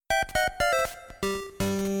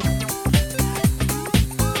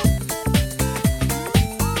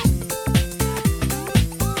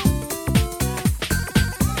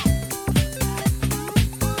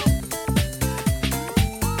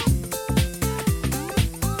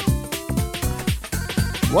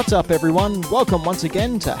What's up, everyone? Welcome once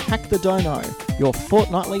again to Hack the Dono, your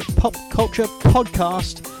fortnightly pop culture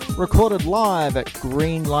podcast recorded live at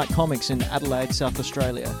Greenlight Comics in Adelaide, South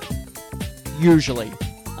Australia. Usually.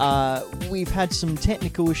 We've had some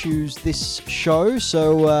technical issues this show,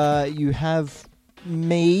 so you have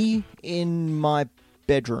me in my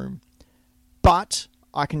bedroom. But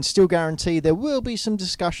I can still guarantee there will be some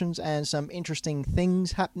discussions and some interesting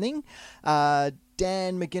things happening. Dan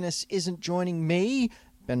McGuinness isn't joining me,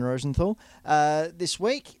 Ben Rosenthal, this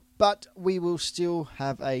week, but we will still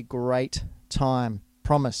have a great time.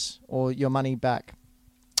 Promise, or your money back.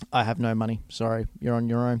 I have no money. Sorry, you're on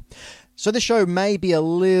your own. So this show may be a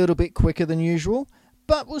little bit quicker than usual,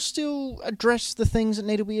 but we'll still address the things that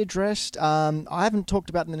need to be addressed. I haven't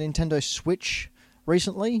talked about the Nintendo Switch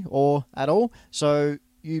recently, or at all, so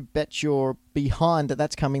you bet you're behind that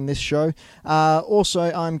that's coming this show. Also,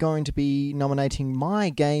 I'm going to be nominating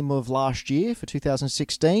my game of last year for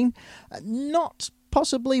 2016. Not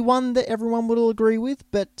possibly one that everyone will agree with,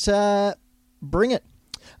 but bring it.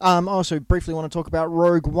 I also briefly want to talk about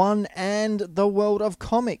Rogue One and the world of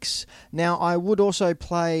comics. Now, I would also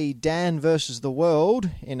play Dan versus the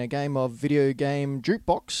World in a game of video game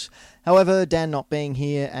jukebox. However, Dan not being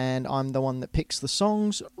here and I'm the one that picks the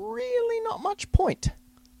songs, really not much point.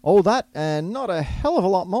 All that and not a hell of a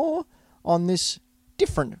lot more on this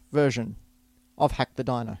different version of Hack the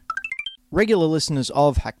Dino. Regular listeners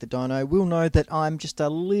of Hack the Dono will know that I'm just a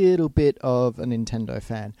little bit of a Nintendo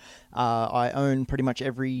fan. I own pretty much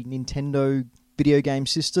every Nintendo video game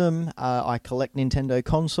system. I collect Nintendo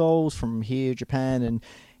consoles from here, Japan, and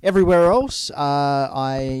everywhere else.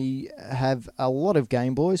 I have a lot of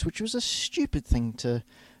Game Boys, which was a stupid thing to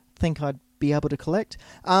think I'd be able to collect.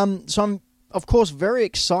 So I'm, of course, very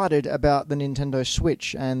excited about the Nintendo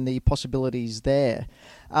Switch and the possibilities there.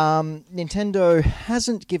 Nintendo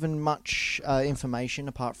hasn't given much information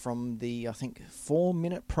apart from the, I think,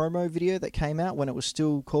 4-minute promo video that came out when it was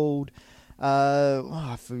still called...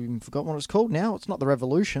 I've even forgotten what it's called now. It's not the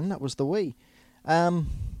Revolution, that was the Wii.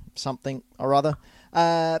 Something or other.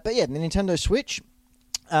 But yeah, the Nintendo Switch.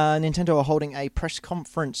 Nintendo are holding a press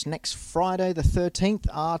conference next Friday, the 13th,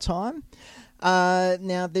 our time.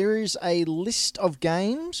 Now, there is a list of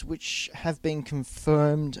games which have been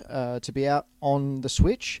confirmed to be out on the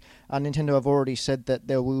Switch. Nintendo have already said that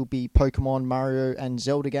there will be Pokemon, Mario, and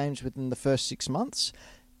Zelda games within the first 6 months.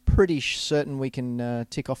 Pretty certain we can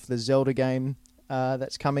tick off the Zelda game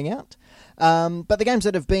that's coming out. But the games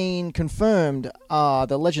that have been confirmed are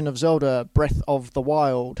The Legend of Zelda Breath of the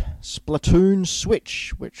Wild, Splatoon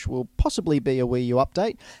Switch, which will possibly be a Wii U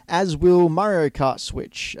update, as will Mario Kart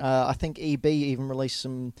Switch. I think EB even released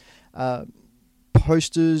some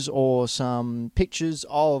posters or some pictures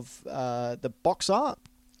of the box art,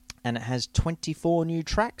 and it has 24 new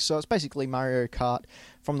tracks, so it's basically Mario Kart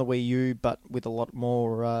from the Wii U, but with a lot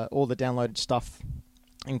more, all the downloaded stuff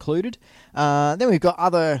included. Then we've got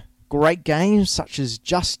other great games such as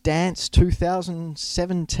Just Dance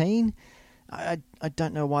 2017. I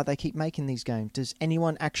don't know why they keep making these games. Does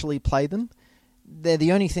anyone actually play them? They're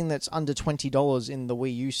the only thing that's under $20 in the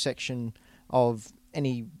Wii U section of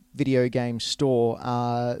any video game store.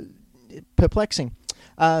 Perplexing.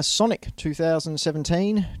 Sonic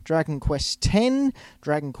 2017, Dragon Quest X,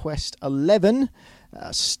 Dragon Quest 11,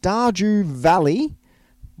 Stardew Valley,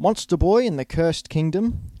 Monster Boy and the Cursed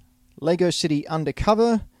Kingdom, Lego City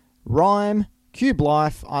Undercover, Rhyme, Cube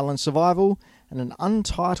Life, Island Survival, and an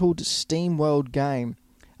untitled SteamWorld game.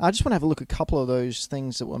 I just want to have a look at a couple of those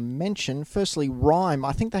things that were mentioned. Firstly, Rhyme.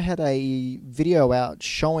 I think they had a video out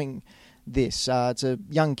showing this. It's a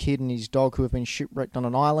young kid and his dog who have been shipwrecked on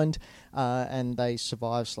an island, and they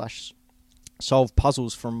survive/solve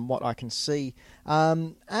puzzles from what I can see.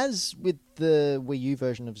 As with the Wii U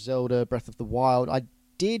version of Zelda Breath of the Wild, I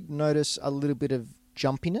did notice a little bit of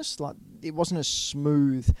jumpiness. Like, it wasn't as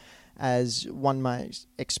smooth as one may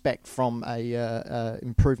expect from a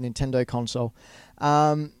improved Nintendo console.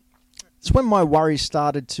 It's when my worries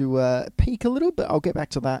started to peak a little, but I'll get back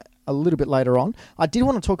to that a little bit later on. I did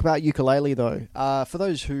want to talk about Yooka-Laylee, though. For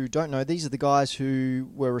those who don't know, these are the guys who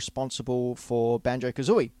were responsible for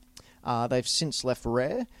Banjo-Kazooie. They've since left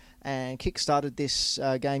Rare and kickstarted this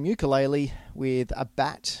game Yooka-Laylee with a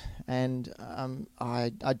bat, and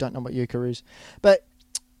I don't know what Yuka is, but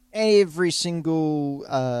every single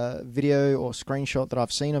video or screenshot that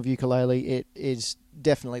I've seen of Yooka-Laylee, it is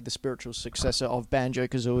definitely the spiritual successor of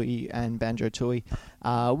Banjo-Kazooie and Banjo-Tooie,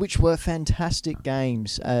 which were fantastic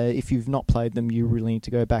games. If you've not played them, you really need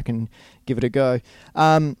to go back and give it a go.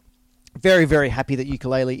 very, very happy that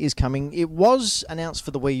Yooka-Laylee is coming. It was announced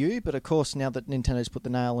for the Wii U, but of course, now that Nintendo's put the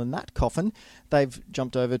nail in that coffin, they've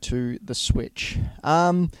jumped over to the Switch.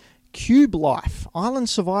 Cube Life, Island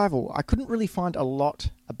Survival. I couldn't really find a lot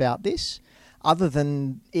about this, other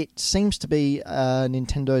than it seems to be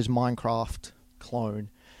Nintendo's Minecraft clone.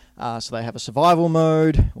 So they have a survival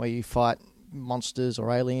mode where you fight monsters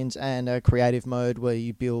or aliens, and a creative mode where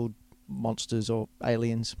you build monsters or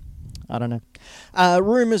aliens. I don't know.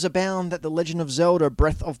 Rumours abound that the Legend of Zelda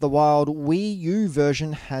Breath of the Wild Wii U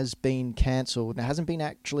version has been cancelled. It hasn't been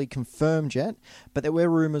actually confirmed yet, but there were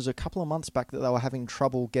rumours a couple of months back that they were having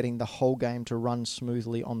trouble getting the whole game to run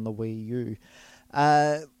smoothly on the Wii U.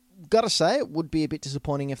 Gotta say, it would be a bit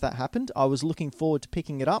disappointing if that happened. I was looking forward to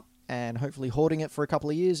picking it up and hopefully hoarding it for a couple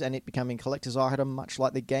of years and it becoming a collector's item, much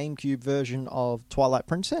like the GameCube version of Twilight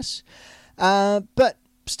Princess. But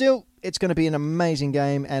still, it's going to be an amazing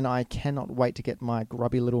game, and I cannot wait to get my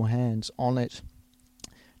grubby little hands on it.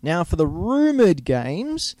 Now, for the rumoured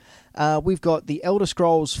games, we've got The Elder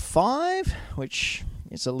Scrolls V, which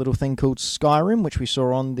is a little thing called Skyrim, which we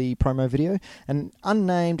saw on the promo video, an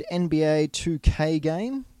unnamed NBA 2K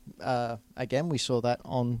game. Again, we saw that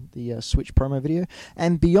on the Switch promo video.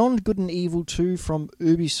 And Beyond Good and Evil 2 from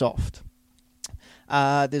Ubisoft.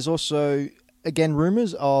 There's also, again,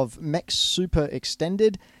 rumours of Mech Super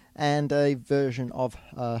Extended and a version of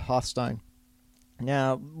Hearthstone.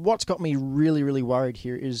 Now, what's got me really, really worried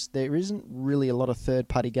here is there isn't really a lot of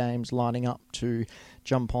third-party games lining up to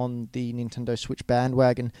jump on the Nintendo Switch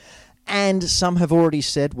bandwagon. And some have already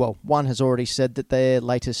said, well, one has already said that their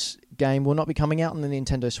latest game will not be coming out on the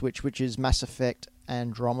Nintendo Switch, which is Mass Effect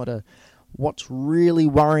Andromeda. What's really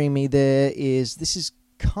worrying me there is this is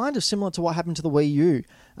kind of similar to what happened to the Wii U.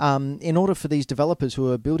 In order for these developers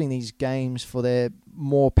who are building these games for their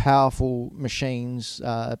more powerful machines,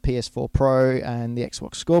 PS4 Pro and the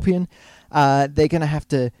Xbox Scorpion, they're going to have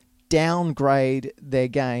to downgrade their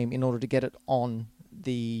game in order to get it on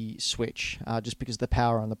the Switch, just because of the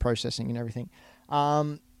power and the processing and everything.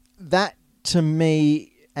 That, to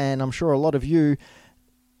me, and I'm sure a lot of you,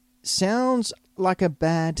 sounds like a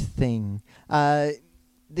bad thing.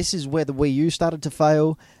 This is where the Wii U started to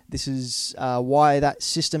fail. This is why that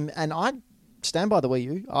system, and I stand by the Wii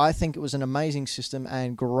U. I think it was an amazing system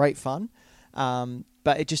and great fun,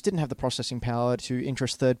 but it just didn't have the processing power to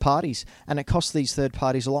interest third parties, and it cost these third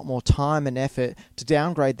parties a lot more time and effort to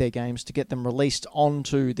downgrade their games to get them released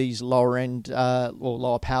onto these lower end, or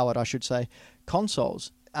lower powered, I should say,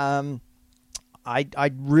 consoles.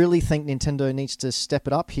 I really think Nintendo needs to step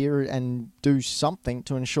it up here and do something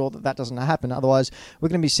to ensure that that doesn't happen. Otherwise, we're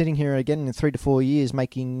going to be sitting here again in 3 to 4 years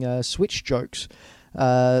making Switch jokes.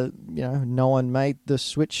 No one made the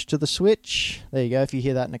switch to the Switch. There you go. If you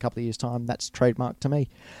hear that in a couple of years' time, that's trademark to me.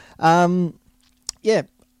 Yeah,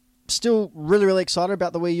 still really, really excited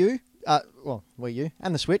about the Wii U. Wii U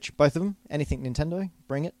and the Switch, both of them. Anything Nintendo,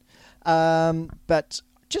 bring it. But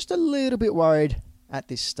just a little bit worried at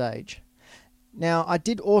this stage. Now, I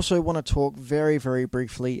did also want to talk very, very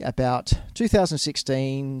briefly about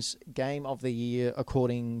 2016's Game of the Year,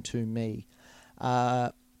 according to me.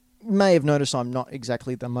 May have noticed I'm not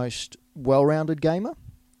exactly the most well-rounded gamer.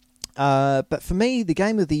 But for me, the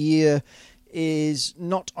Game of the Year is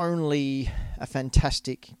not only a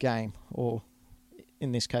fantastic game, or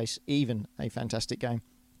in this case, even a fantastic game.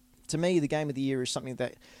 To me, the Game of the Year is something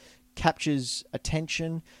that captures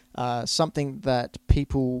attention, something that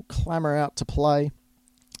people clamour out to play,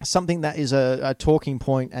 something that is a talking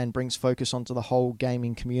point and brings focus onto the whole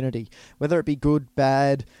gaming community, whether it be good,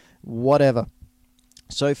 bad, whatever.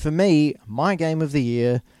 So for me, my Game of the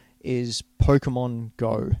Year is Pokemon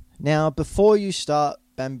Go. Now, before you start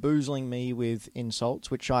bamboozling me with insults,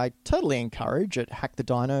 which I totally encourage at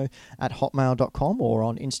hackthedino@hotmail.com or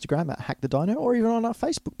on Instagram at hackthedino, or even on our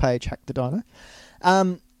Facebook page, hackthedino.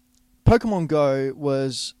 Pokemon Go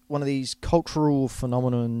was one of these cultural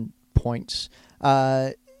phenomenon points.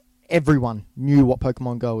 Everyone knew what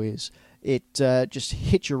Pokemon Go is. It just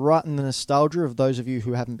hit you right in the nostalgia of those of you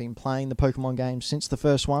who haven't been playing the Pokemon games since the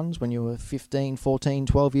first ones when you were 15, 14,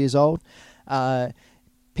 12 years old.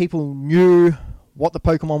 People knew what the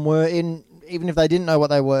Pokemon were. Even if they didn't know what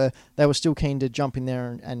they were still keen to jump in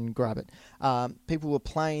there and grab it. People were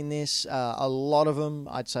playing this. A lot of them,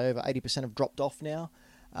 I'd say over 80%, have dropped off now.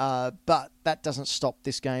 But that doesn't stop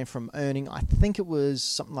this game from earning, I think it was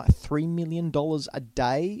something like $3 million a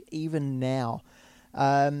day, even now.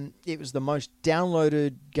 It was the most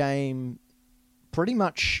downloaded game pretty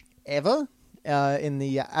much ever in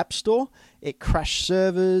the App Store. It crashed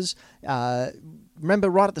servers. Remember,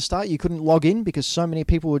 right at the start, you couldn't log in because so many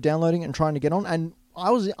people were downloading it and trying to get on. And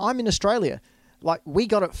I'm in Australia. Like, we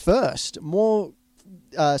got it first. We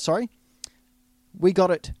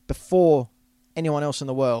got it before anyone else in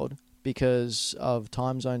the world because of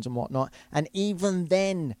time zones and whatnot. And even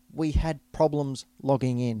then, we had problems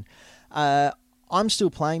logging in. I'm still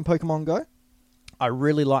playing Pokemon Go. I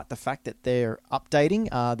really like the fact that they're updating.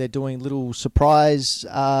 They're doing little surprise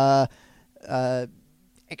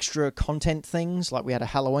extra content things. Like we had a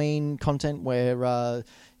Halloween content where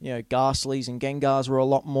Ghastlies and Gengars were a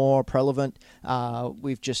lot more prevalent.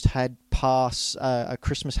 We've just had pass a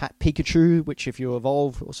Christmas hat Pikachu, which if you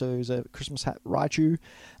evolve also is a Christmas hat Raichu.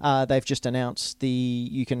 They've just announced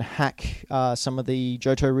you can hack some of the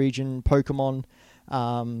Johto region Pokemon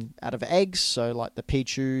out of eggs, so like the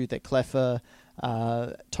Pichu, the Cleffa,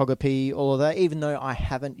 Togepi, all of that, even though I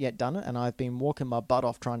haven't yet done it and I've been walking my butt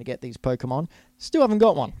off trying to get these Pokemon, still haven't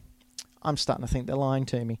got one. I'm starting to think they're lying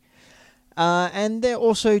to me. And they're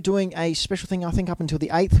also doing a special thing, I think, up until the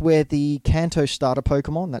 8th, where the Kanto starter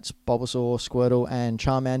Pokemon, that's Bulbasaur, Squirtle, and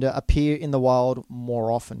Charmander, appear in the wild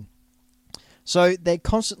more often. So they're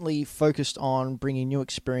constantly focused on bringing new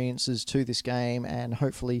experiences to this game and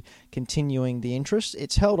hopefully continuing the interest.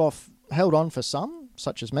 It's held on for some,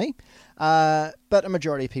 such as me, but a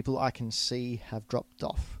majority of people I can see have dropped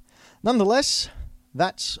off. Nonetheless,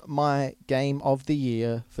 that's my game of the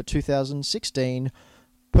year for 2016,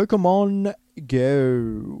 Pokemon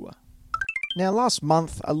Go. Now, last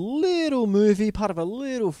month, a little movie, part of a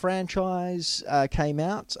little franchise, came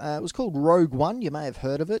out. It was called Rogue One. You may have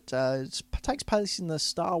heard of it. It takes place in the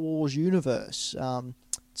Star Wars universe.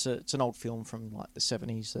 It's an old film from like the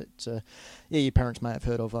 70s that your parents may have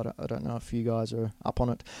heard of. I don't know if you guys are up on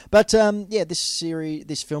it. But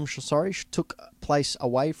this film took place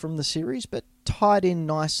away from the series, but tied in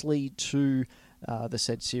nicely to the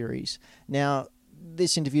said series. Now,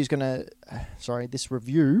 this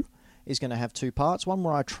review is going to have two parts. One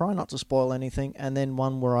where I try not to spoil anything, and then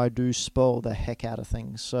one where I do spoil the heck out of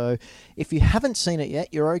things. So if you haven't seen it yet,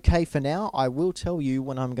 you're okay for now. I will tell you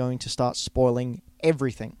when I'm going to start spoiling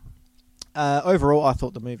everything. Overall, I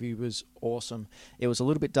thought the movie was awesome. It was a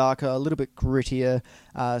little bit darker, a little bit grittier,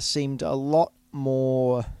 seemed a lot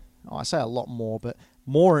more, I say a lot more, but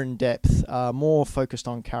more in depth, more focused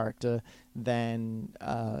on character than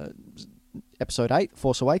Episode 8,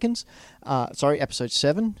 Force Awakens. Episode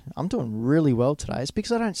 7. I'm doing really well today. It's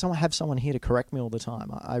because I don't have someone here to correct me all the time.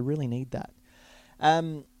 I really need that.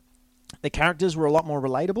 The characters were a lot more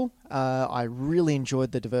relatable. I really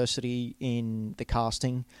enjoyed the diversity in the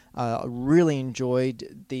casting. I really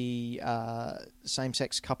enjoyed the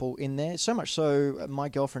same-sex couple in there. So much so, my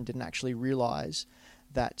girlfriend didn't actually realise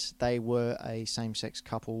that they were a same-sex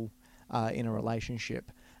couple in a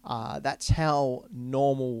relationship. That's how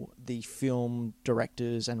normal the film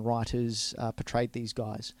directors and writers portrayed these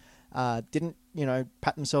guys. Didn't,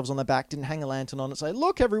 pat themselves on the back, didn't hang a lantern on and say,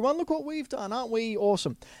 look everyone, look what we've done, aren't we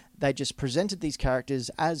awesome? They just presented these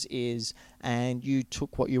characters as is, and you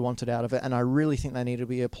took what you wanted out of it, and I really think they need to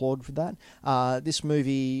be applauded for that. This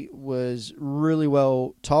movie was really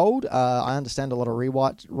well told. I understand a lot of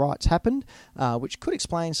rewrites happened, which could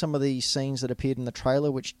explain some of the scenes that appeared in the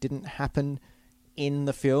trailer, which didn't happen in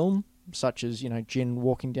the film, such as, Jin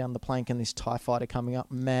walking down the plank and this TIE fighter coming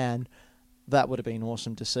up. Man, that would have been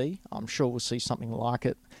awesome to see. I'm sure we'll see something like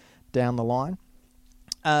it down the line.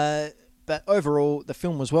 But overall, the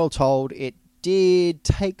film was well told. It did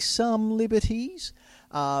take some liberties,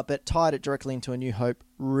 but tied it directly into A New Hope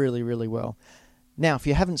really, really well. Now, if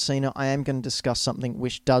you haven't seen it, I am going to discuss something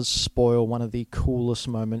which does spoil one of the coolest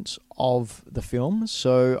moments of the film.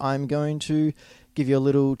 So I'm going to give you a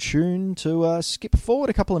little tune to skip forward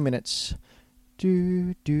a couple of minutes.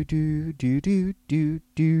 Do do do do do do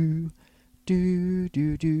do do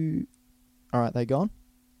do do. All right, they gone.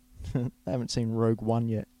 They haven't seen Rogue One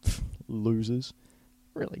yet. Losers.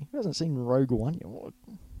 Really? Who hasn't seen Rogue One yet? What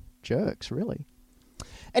jerks, really.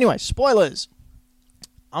 Anyway, spoilers.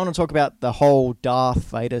 I want to talk about the whole Darth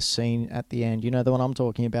Vader scene at the end. You know the one I'm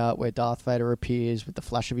talking about, where Darth Vader appears with the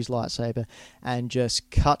flash of his lightsaber and just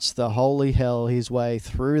cuts the holy hell his way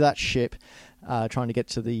through that ship, trying to get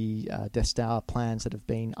to the Death Star plans that have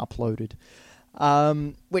been uploaded.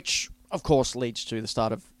 Which, of course, leads to the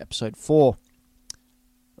start of Episode 4.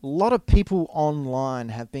 A lot of people online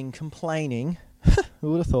have been complaining,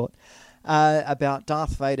 who would have thought, about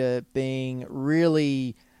Darth Vader being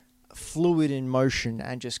really fluid in motion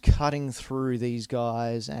and just cutting through these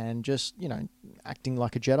guys and just, acting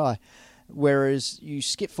like a Jedi. Whereas you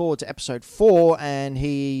skip forward to Episode 4 and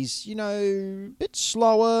he's, a bit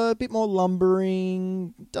slower, a bit more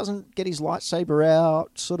lumbering, doesn't get his lightsaber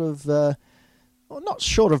out, sort of, not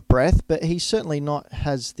short of breath, but he certainly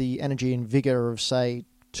has the energy and vigor of, say,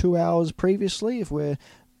 2 hours previously, if we're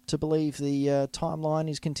to believe the timeline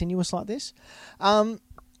is continuous like this. I've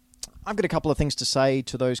got a couple of things to say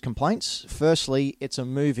to those complaints. Firstly, it's a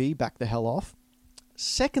movie, back the hell off.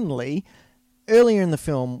 Secondly, earlier in the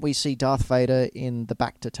film, we see Darth Vader in the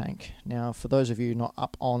Bacta tank. Now, for those of you not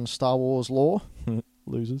up on Star Wars lore,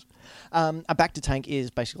 losers, a Bacta tank is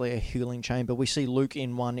basically a healing chamber. We see Luke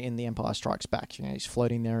in one in The Empire Strikes Back. He's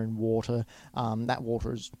floating there in water. That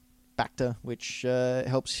water is Bacta, which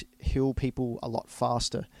helps heal people a lot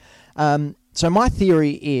faster. So my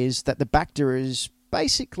theory is that the Bacta is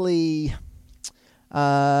basically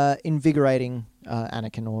invigorating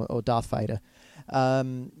Anakin or Darth Vader.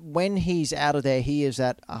 When he's out of there, he is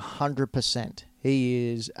at 100%.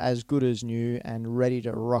 He is as good as new and ready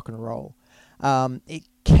to rock and roll. It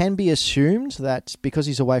can be assumed that because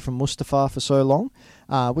he's away from Mustafar for so long,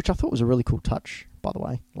 which I thought was a really cool touch, by the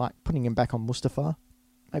way, like putting him back on Mustafar.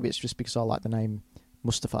 Maybe it's just because I like the name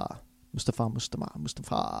Mustafar.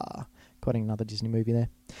 Mustafar. Quoting another Disney movie there,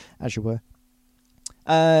 as you were.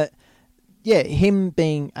 Him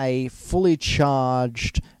being a fully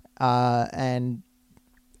charged and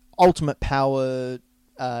ultimate power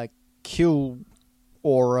kill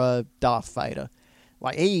aura Darth Vader.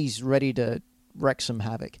 Like, he's ready to wreak some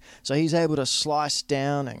havoc. So he's able to slice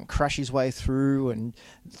down and crash his way through and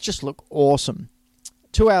just look awesome.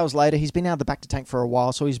 2 hours later, he's been out of the Bacta tank for a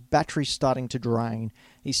while, so his battery's starting to drain.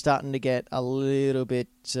 He's starting to get a little bit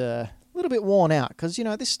worn out, because,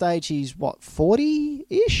 at this stage he's,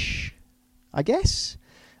 40-ish, I guess?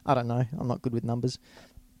 I don't know. I'm not good with numbers.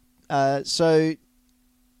 So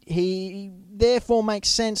he therefore makes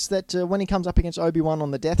sense that when he comes up against Obi-Wan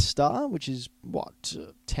on the Death Star, which is,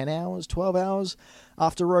 10 hours, 12 hours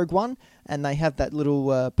after Rogue One, and they have that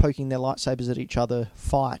little poking their lightsabers at each other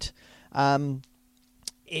fight,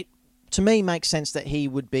 it, to me, makes sense that he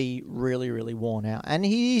would be really, really worn out. And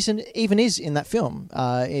he even is in that film.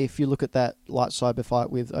 If you look at that lightsaber fight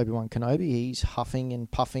with Obi-Wan Kenobi, he's huffing and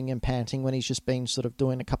puffing and panting when he's just been sort of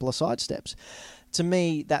doing a couple of sidesteps. To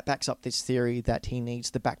me, that backs up this theory that he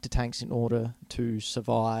needs the Bacta tanks in order to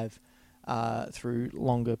survive through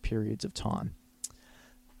longer periods of time.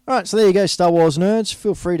 Alright, so there you go, Star Wars nerds.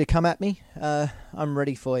 Feel free to come at me. I'm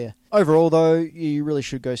ready for you. Overall, though, you really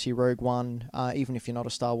should go see Rogue One, even if you're not a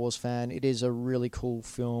Star Wars fan. It is a really cool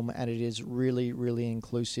film, and it is really, really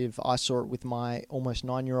inclusive. I saw it with my almost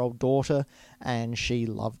 9-year-old daughter, and she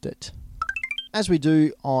loved it. As we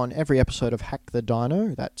do on every episode of Hack the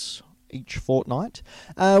Dino, that's each fortnight,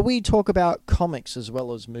 we talk about comics as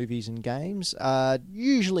well as movies and games,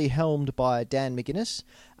 usually helmed by Dan McGuinness.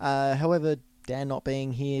 However, Dan not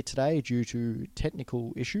being here today due to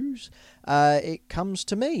technical issues, it comes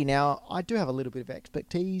to me. Now, I do have a little bit of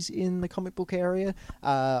expertise in the comic book area.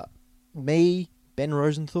 Me, Ben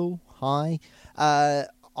Rosenthal, hi. I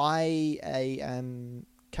am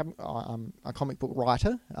I'm a comic book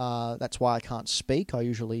writer. That's why I can't speak. I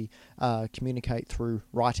usually communicate through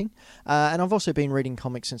writing. And I've also been reading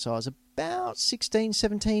comics since I was about 16,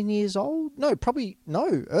 17 years old. No,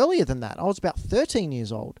 earlier than that. I was about 13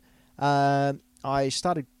 years old. I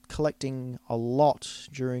started collecting a lot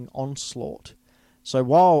during Onslaught. So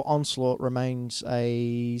while Onslaught remains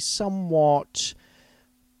a somewhat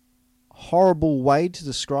horrible way to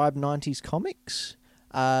describe 90s comics,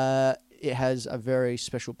 it has a very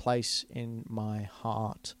special place in my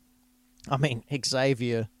heart. I mean,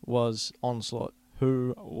 Xavier was Onslaught.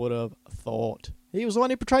 Who would have thought? He was the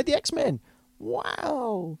one who portrayed the X-Men.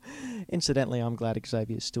 Wow. Incidentally, I'm glad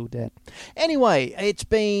Xavier's still dead. Anyway, it's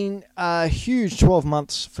been a huge 12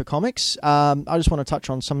 months for comics. I just want to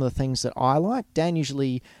touch on some of the things that I like. Dan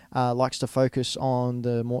usually likes to focus on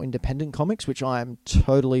the more independent comics, which I am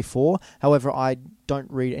totally for. However, I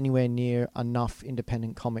don't read anywhere near enough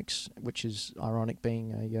independent comics, which is ironic,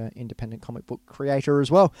 being a independent comic book creator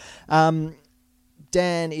as well.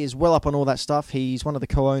 Dan is well up on all that stuff. He's one of the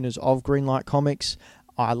co-owners of Greenlight Comics.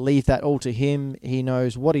 I leave that all to him. He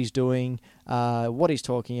knows what he's doing, what he's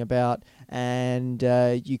talking about, and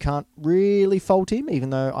you can't really fault him,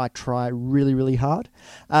 even though I try really, really hard.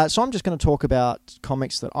 So I'm just going to talk about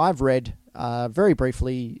comics that I've read very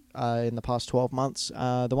briefly in the past 12 months,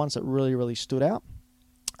 the ones that really, really stood out.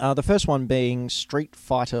 The first one being Street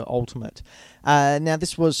Fighter Ultimate. Now,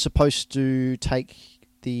 this was supposed to take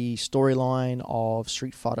the storyline of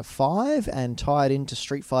Street Fighter V and tie it into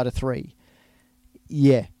Street Fighter 3.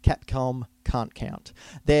 Yeah, Capcom can't count.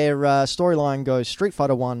 Their storyline goes Street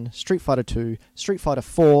Fighter 1, Street Fighter 2, Street Fighter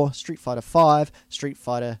 4, Street Fighter 5, Street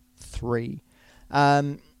Fighter 3.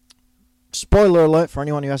 Spoiler alert for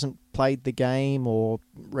anyone who hasn't played the game or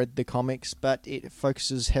read the comics, but it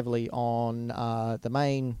focuses heavily on the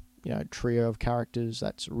main trio of characters.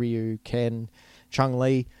 That's Ryu, Ken,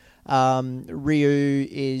 Chun-Li. Ryu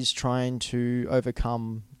is trying to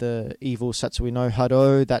overcome the evil Satsui no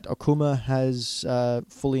Hado that Akuma has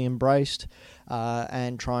fully embraced,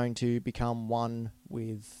 and trying to become one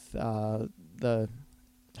with the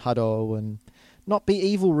Hado and not be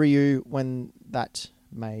evil Ryu when that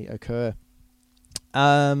may occur.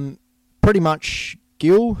 Pretty much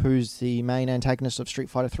Gil, who's the main antagonist of Street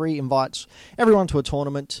Fighter 3, invites everyone to a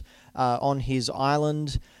tournament on his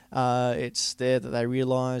island. It's there that they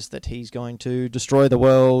realise that he's going to destroy the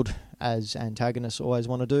world, as antagonists always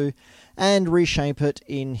want to do, and reshape it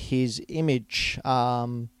in his image.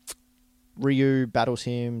 Ryu battles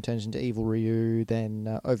him, turns into evil Ryu,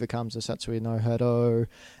 then overcomes the Satsui no Hado,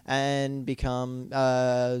 and becomes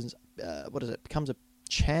a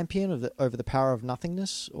champion over the power of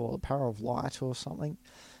nothingness, or the power of light, or something.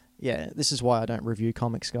 Yeah, this is why I don't review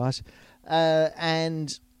comics, guys.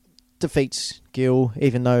 And defeats Gil,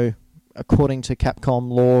 even though, according to Capcom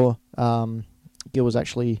lore, Gil was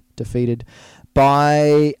actually defeated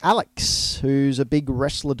by Alex, who's a big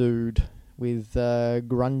wrestler dude with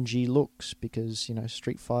grungy looks, because,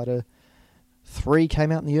 Street Fighter 3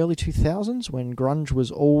 came out in the early 2000s when grunge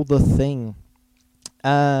was all the thing.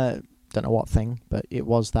 Don't know what thing, but it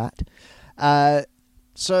was that.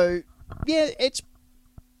 So, yeah, it's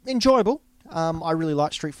enjoyable. I really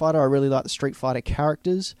like Street Fighter. I really like the Street Fighter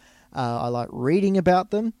characters. I like reading about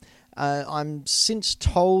them. I'm since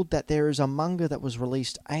told that there is a manga that was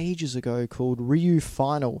released ages ago called Ryu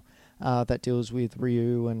Final, that deals with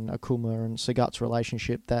Ryu and Akuma and Sagat's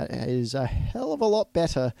relationship, that is a hell of a lot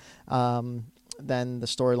better than the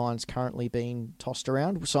storylines currently being tossed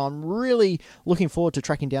around. So I'm really looking forward to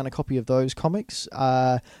tracking down a copy of those comics.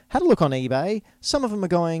 Had a look on eBay. Some of them are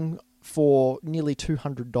going for nearly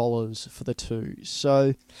 $200 for the two.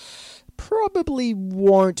 So probably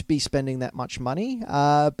won't be spending that much money,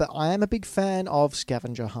 but I am a big fan of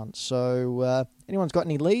scavenger hunts. So anyone's got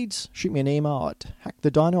any leads, shoot me an email at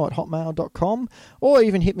hackthedino@hotmail.com, or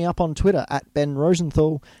even hit me up on Twitter at Ben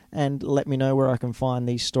Rosenthal and let me know where I can find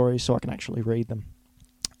these stories so I can actually read them.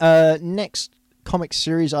 Next comic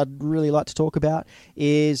series I'd really like to talk about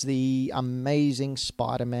is the Amazing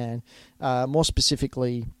Spider-Man, more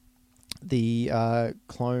specifically the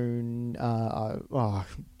clone.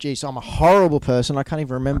 I'm a horrible person. I can't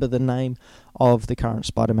even remember the name of the current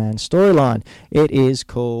Spider-Man storyline. It is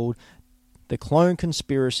called The Clone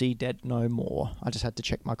Conspiracy Dead No More. I just had to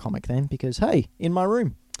check my comic then because, hey, in my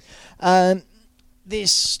room.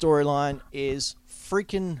 This storyline is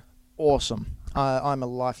freaking awesome. I'm a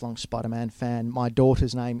lifelong Spider-Man fan. My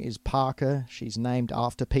daughter's name is Parker. She's named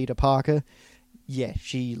after Peter Parker. Yeah,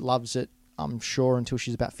 she loves it, I'm sure, until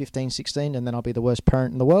she's about 15, 16, and then I'll be the worst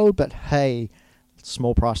parent in the world, but hey,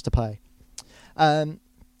 small price to pay.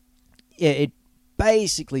 It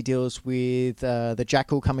basically deals with the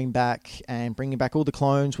Jackal coming back and bringing back all the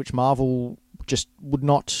clones, which Marvel just would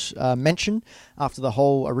not mention after the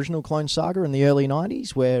whole original clone saga in the early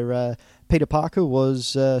 90s, where Peter Parker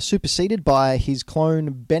was superseded by his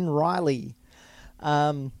clone Ben Reilly.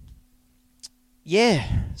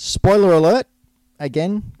 Spoiler alert.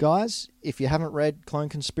 Again, guys, if you haven't read Clone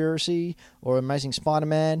Conspiracy or Amazing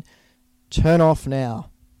Spider-Man, turn off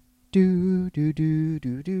now. Do do do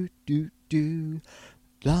do do do do.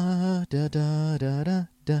 La da da da da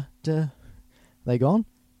da da. They gone?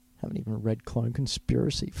 Haven't even read Clone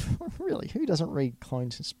Conspiracy. Really, who doesn't read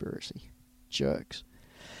Clone Conspiracy? Jerks.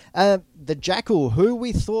 The Jackal, who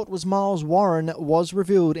we thought was Miles Warren, was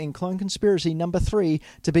revealed in Clone Conspiracy number 3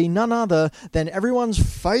 to be none other than everyone's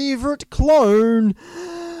favourite clone,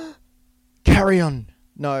 Carrion.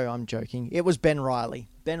 No, I'm joking. It was Ben Reilly.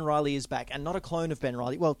 Ben Reilly is back, and not a clone of Ben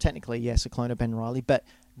Reilly. Well, technically, yes, a clone of Ben Reilly, but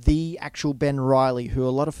the actual Ben Reilly, who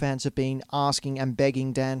a lot of fans have been asking and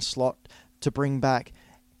begging Dan Slott to bring back,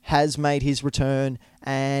 has made his return,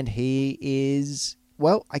 and he is,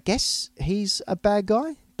 well, I guess he's a bad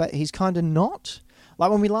guy, but he's kind of not. Like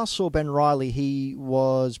when we last saw Ben Reilly, he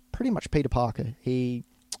was pretty much Peter Parker. He,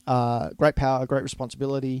 great power, great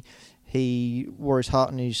responsibility. He wore his heart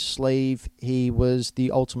on his sleeve. He was the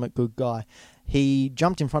ultimate good guy. He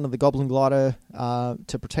jumped in front of the Goblin Glider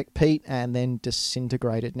to protect Pete and then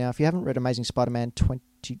disintegrated. Now, if you haven't read Amazing Spider-Man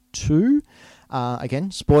 22, again,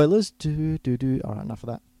 spoilers. All right, enough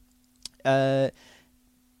of that.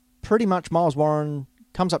 Pretty much Miles Warren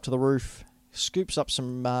comes up to the roof, scoops up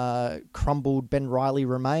some crumbled Ben Reilly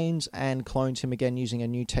remains and clones him again using a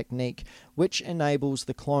new technique, which enables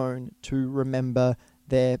the clone to remember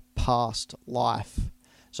their past life.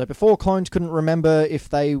 So before, clones couldn't remember if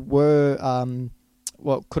they were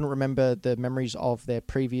couldn't remember the memories of their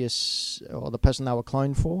previous, or the person they were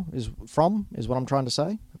cloned is what I'm trying to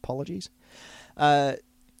say. Apologies.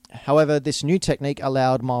 However, this new technique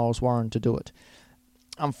allowed Miles Warren to do it.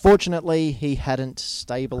 Unfortunately, he hadn't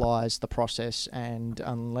stabilized the process, and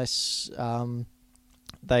unless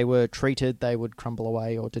they were treated, they would crumble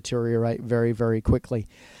away or deteriorate very, very quickly.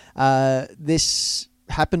 This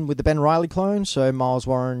happened with the Ben Reilly clone, so Miles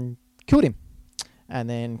Warren killed him, and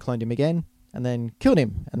then cloned him again, and then killed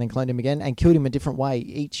him, and then cloned him again, and killed him a different way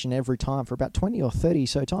each and every time for about 20 or 30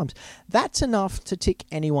 so times. That's enough to tick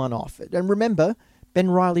anyone off. And remember, Ben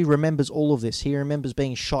Reilly remembers all of this. He remembers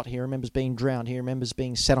being shot. He remembers being drowned. He remembers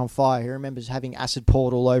being set on fire. He remembers having acid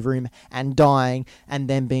poured all over him and dying and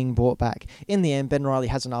then being brought back. In the end, Ben Reilly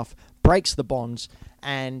has enough, breaks the bonds,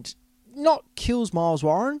 and not kills Miles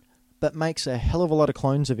Warren, but makes a hell of a lot of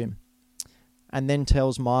clones of him. And then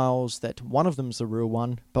tells Miles that one of them's the real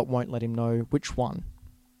one, but won't let him know which one.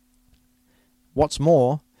 What's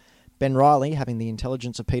more, Ben Reilly, having the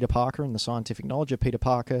intelligence of Peter Parker and the scientific knowledge of Peter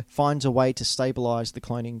Parker, finds a way to stabilize the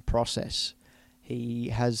cloning process. He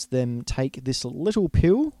has them take this little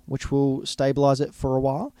pill, which will stabilize it for a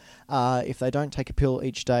while. If they don't take a pill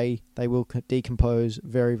each day, they will decompose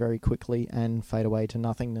very, very quickly and fade away to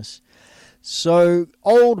nothingness. So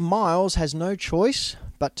old Miles has no choice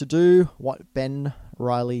but to do what Ben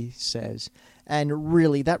Reilly says. And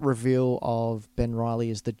really, that reveal of Ben Reilly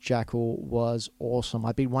as the Jackal was awesome.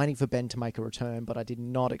 I'd been waiting for Ben to make a return, but I did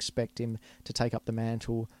not expect him to take up the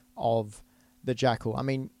mantle of the Jackal. I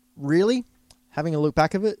mean, really, having a look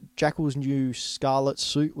back of it, Jackal's new scarlet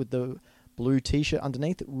suit with the blue t-shirt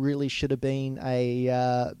underneath, it really should have been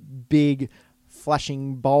a big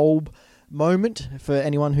flashing bulb moment for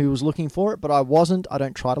anyone who was looking for it, but I wasn't. I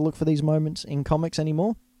don't try to look for these moments in comics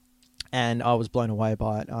anymore. And I was blown away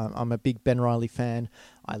by it. I'm a big Ben Reilly fan.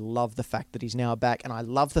 I love the fact that he's now back, and I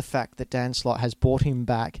love the fact that Dan Slott has brought him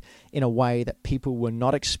back in a way that people were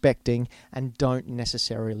not expecting and don't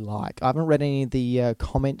necessarily like. I haven't read any of the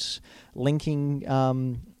comments linking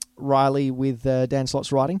Reilly with Dan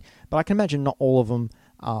Slott's writing, but I can imagine not all of them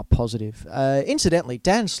are positive. Incidentally,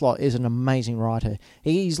 Dan Slott is an amazing writer.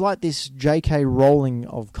 He's like this J.K. Rowling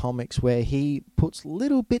of comics, where he puts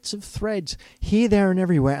little bits of threads here, there, and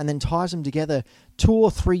everywhere, and then ties them together 2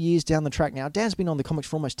 or 3 years down the track. Now, Dan's been on the comics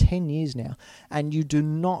for almost 10 years now, and you do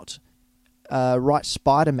not write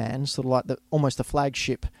Spider-Man, sort of like almost the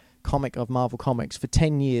flagship comic of Marvel Comics, for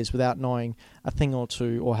 10 years without knowing a thing or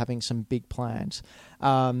two or having some big plans.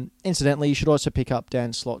 Incidentally, you should also pick up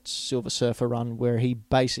Dan Slott's Silver Surfer run, where he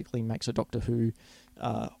basically makes a Doctor Who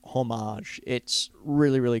homage. It's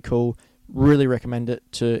really, really cool. Really recommend it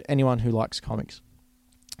to anyone who likes comics.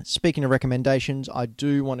 Speaking of recommendations, I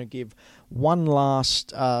do want to give one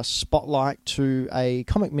last spotlight to a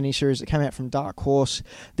comic miniseries that came out from Dark Horse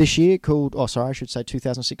this year called,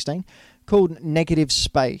 2016, called Negative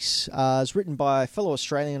Space. It's written by fellow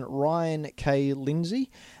Australian Ryan K. Lindsay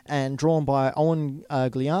and drawn by Owen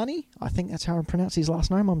Gliani. I think that's how I pronounce his last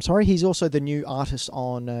name. I'm sorry. He's also the new artist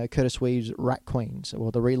on Curtis Weave's Rat Queens,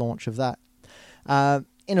 or the relaunch of that.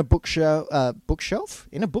 In a bookshelf.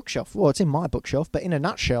 Well, it's in my bookshelf, but in a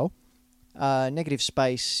nutshell, Negative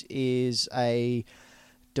Space is a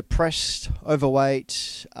depressed,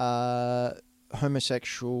 overweight,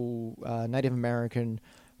 homosexual Native American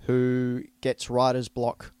who gets writer's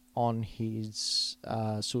block on his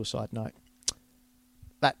suicide note.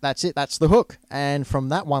 That's it. That's the hook. And from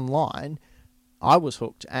that one line, I was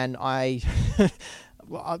hooked. And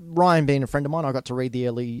Ryan being a friend of mine, I got to read the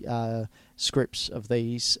early scripts of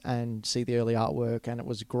these and see the early artwork, and it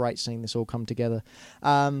was great seeing this all come together.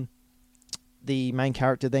 The main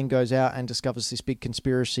character then goes out and discovers this big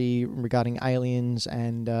conspiracy regarding aliens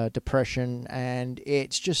and depression, and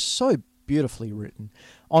it's just so beautifully written.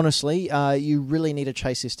 Honestly, you really need to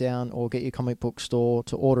chase this down or get your comic book store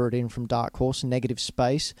to order it in from Dark Horse, Negative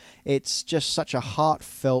Space. It's just such a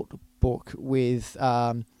heartfelt book with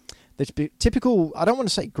the typical, I don't want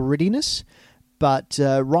to say grittiness, but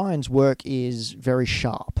Ryan's work is very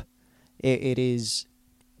sharp. It is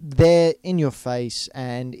there in your face,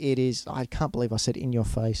 and it is, I can't believe I said in your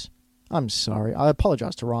face. I'm sorry. I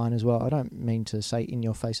apologize to Ryan as well. I don't mean to say in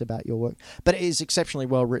your face about your work, but it is exceptionally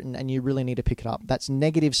well written, and you really need to pick it up. That's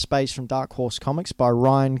Negative Space from Dark Horse Comics by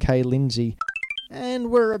Ryan K. Lindsay. And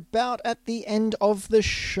we're about at the end of the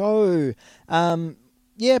show.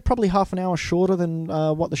 yeah, probably half an hour shorter than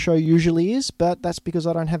what the show usually is, but that's because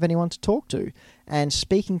I don't have anyone to talk to. And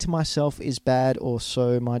speaking to myself is bad, or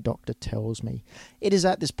so my doctor tells me. It is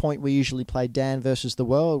at this point we usually play Dan versus the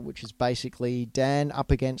World, which is basically Dan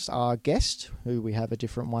up against our guest, who we have a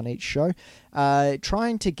different one each show,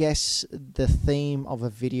 trying to guess the theme of a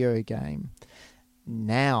video game.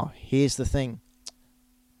 Now, here's the thing.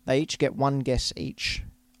 They each get one guess each,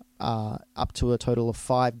 up to a total of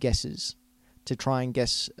 5 guesses, to try and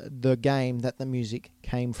guess the game that the music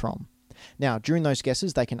came from. Now, during those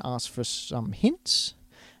guesses, they can ask for some hints.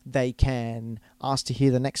 They can ask to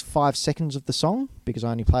hear the next 5 seconds of the song, because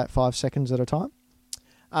I only play it 5 seconds at a time.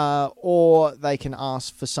 Or they can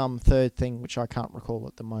ask for some third thing, which I can't recall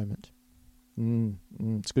at the moment.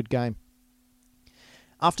 It's a good game.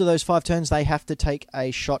 After those 5 turns, they have to take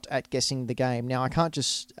a shot at guessing the game. Now, I can't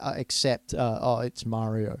just accept, it's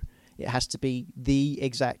Mario. It has to be the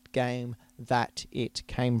exact game that it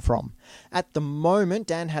came from. At the moment,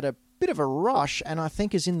 Dan had a bit of a rush, and I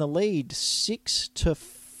think is in the lead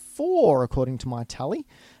 6-4, according to my tally.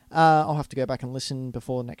 I'll have to go back and listen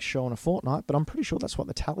before the next show in a fortnight, but I'm pretty sure that's what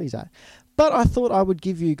the tally's at. But I thought I would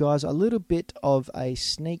give you guys a little bit of a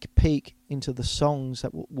sneak peek into the songs that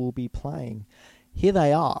we'll be playing. Here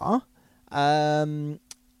they are.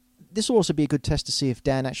 This will also be a good test to see if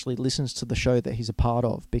Dan actually listens to the show that he's a part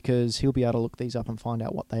of, because he'll be able to look these up and find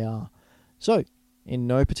out what they are. So, in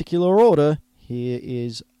no particular order, here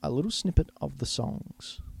is a little snippet of the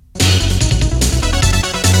songs.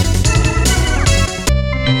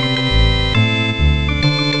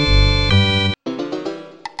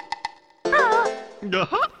 A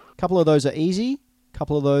couple of those are easy, a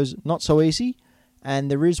couple of those not so easy, and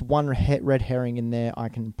there is one red herring in there, I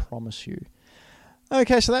can promise you.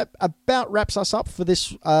 Okay, so that about wraps us up for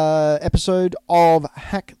this episode of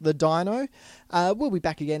Hack the Dino. We'll be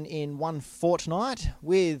back again in one fortnight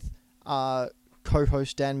with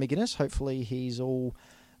co-host Dan McGuinness. Hopefully he's all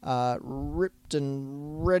ripped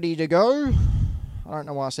and ready to go. I don't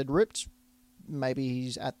know why I said ripped. Maybe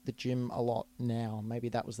he's at the gym a lot now. Maybe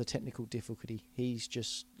that was the technical difficulty. He's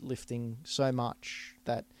just lifting so much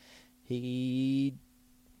that he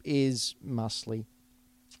is muscly.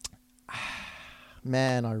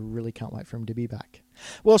 Man, I really can't wait for him to be back.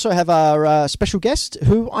 We also have our special guest,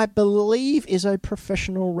 who I believe is a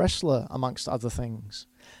professional wrestler, amongst other things.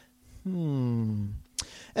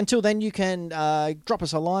 Until then, you can drop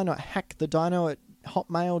us a line at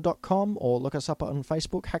hackthedino@hotmail.com, or look us up on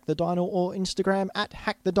Facebook, Hack the Dino, or Instagram at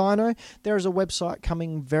Hack the Dino. There is a website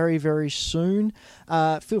coming very, very soon.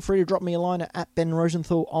 Feel free to drop me a line at Ben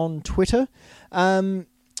Rosenthal on Twitter.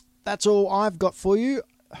 That's all I've got for you.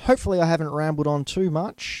 Hopefully I haven't rambled on too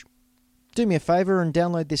much. Do me a favour and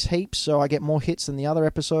download this heap so I get more hits than the other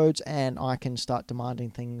episodes, and I can start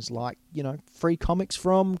demanding things like, free comics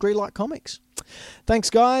from Greenlight Comics. Thanks,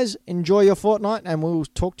 guys. Enjoy your fortnight, and we'll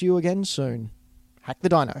talk to you again soon. Hack the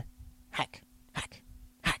Dino. Hack.